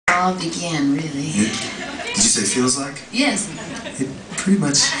all began, really. Did you say feels like? Yes. It pretty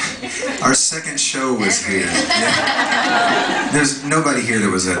much. Our second show was here. Yeah. There's nobody here that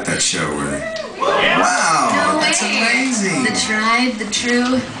was at that show, were they? Wow, No that's way. amazing. The tried, the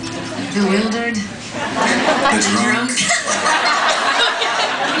true, the bewildered, The drunk.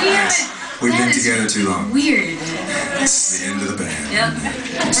 Yes. We've been together too long. Weird. That's the end of the band. Yep.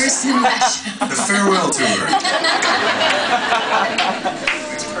 First and last show. The farewell tour.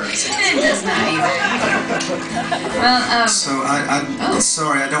 It does not either. Well, So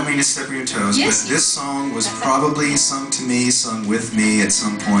sorry, I don't mean to step on your toes, yes. but this song was probably sung to me, sung with me at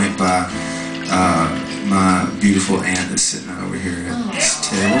some point by my beautiful aunt that's sitting over here at this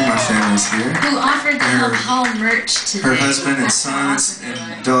table. My family's here. who offered to help haul merch today. Her husband and That's sons awesome.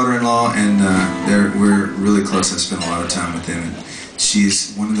 and daughter-in-law, and we're really close. I spend a lot of time with them. And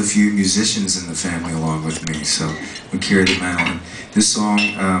she's one of the few musicians in the family along with me, so we carry the mantle. And this song,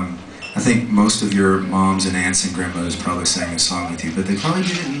 I think most of your moms and aunts and grandmothers probably sang this song with you, but they probably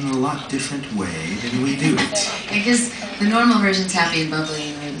did it in a lot different way than we do it. Because the normal version's happy and bubbly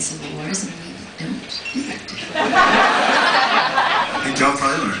and we're the Civil Wars, and we don't do that. I think y'all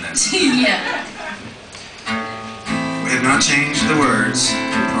probably learned that. Yeah. We have not changed the words,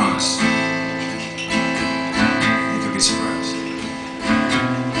 I promise. You could be surprised.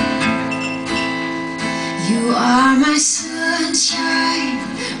 You are my sunshine,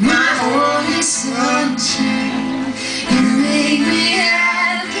 my only sunshine. You make me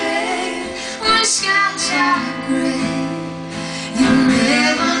happy when skies are gray. You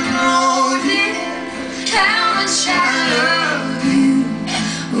never know, dear, how much I love you.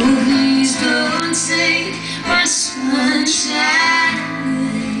 Oh, please don't take my sunshine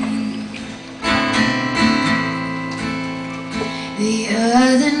away. The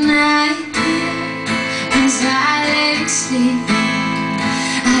other night, as I lay sleeping,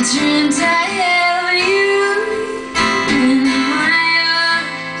 I dreamed I held you in my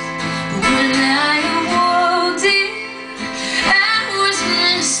arms. But when I awoke, dear, I was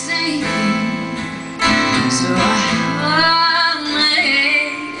mistaken. So I hung my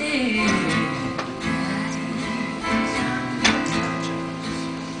head.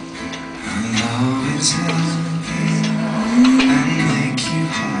 I'll always love you and make you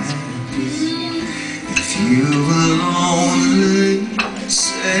happy. If you will only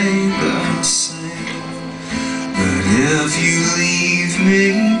say the same. But if you leave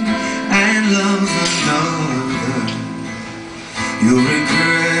me and love another, you'll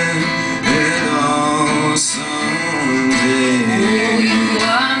regret it all someday. Oh, you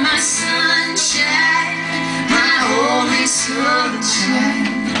are my sunshine, my only sunshine.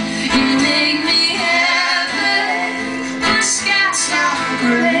 You make me happy when skies are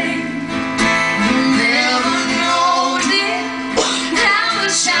gray. You never know, dear, how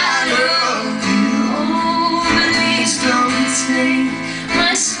much I love you. Oh, please don't take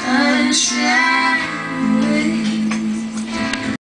my sunshine.